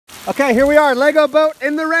Okay, here we are. Lego boat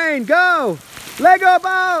in the rain. Go! Lego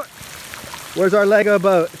boat! Where's our Lego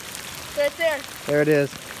boat? Right there. There it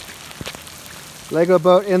is. Lego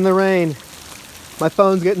boat in the rain. My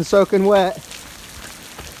phone's getting soaking wet.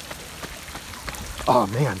 Oh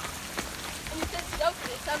man. When you said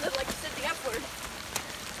soaking, it sounded like you said the F word.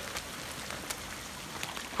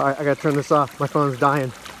 All right, I gotta turn this off. My phone's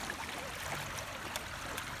dying.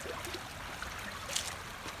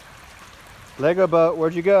 Lego boat,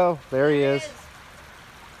 where'd you go? There he is.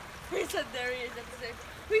 He said there he is at the same time.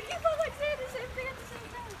 We keep on like saying the same thing at the same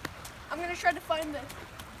time. I'm gonna try to find this.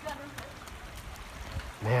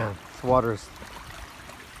 Man, this water's...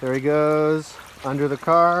 There he goes, under the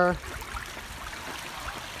car.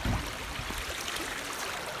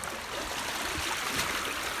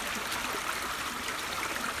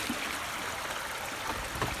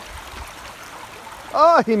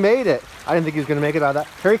 Oh, he made it. I didn't think he was going to make it out of that.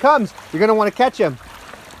 Here he comes. You're going to want to catch him.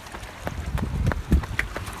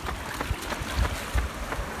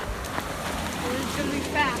 It's gonna be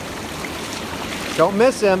fast. Don't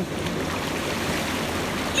miss him.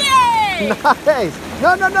 Yay! Nice.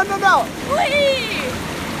 No, no, no, no, no. Whee!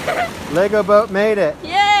 Lego boat made it.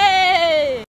 Yeah.